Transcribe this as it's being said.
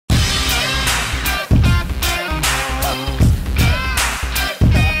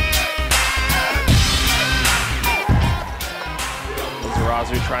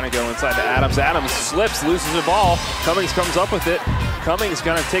They're trying to go inside to Adams. Adams slips, loses the ball. Cummings comes up with it. Cummings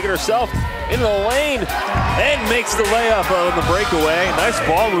gonna take it herself into the lane and makes the layup on the breakaway. Nice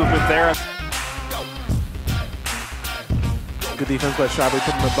ball movement there. Good defense by Shabby,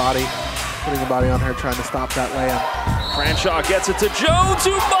 putting the body on her, trying to stop that layup. Cranshaw gets it to Jones,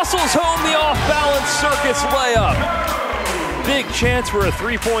 who muscles home the off-balance circus layup. Big chance for a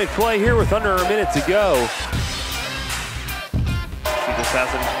three-point play here with under a minute to go. She just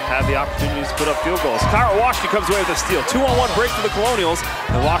hasn't had the opportunities to put up field goals. Kyra Washington comes away with a steal. 2-on-1 break for the Colonials,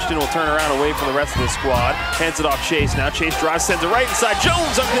 and Washington will turn around away from the rest of the squad. Hands it off Chase. Now Chase drives, sends it right inside.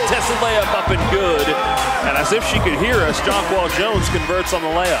 Jones, uncontested layup, up and good. And as if she could hear us, Jonquil Jones converts on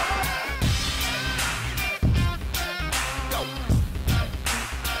the layup.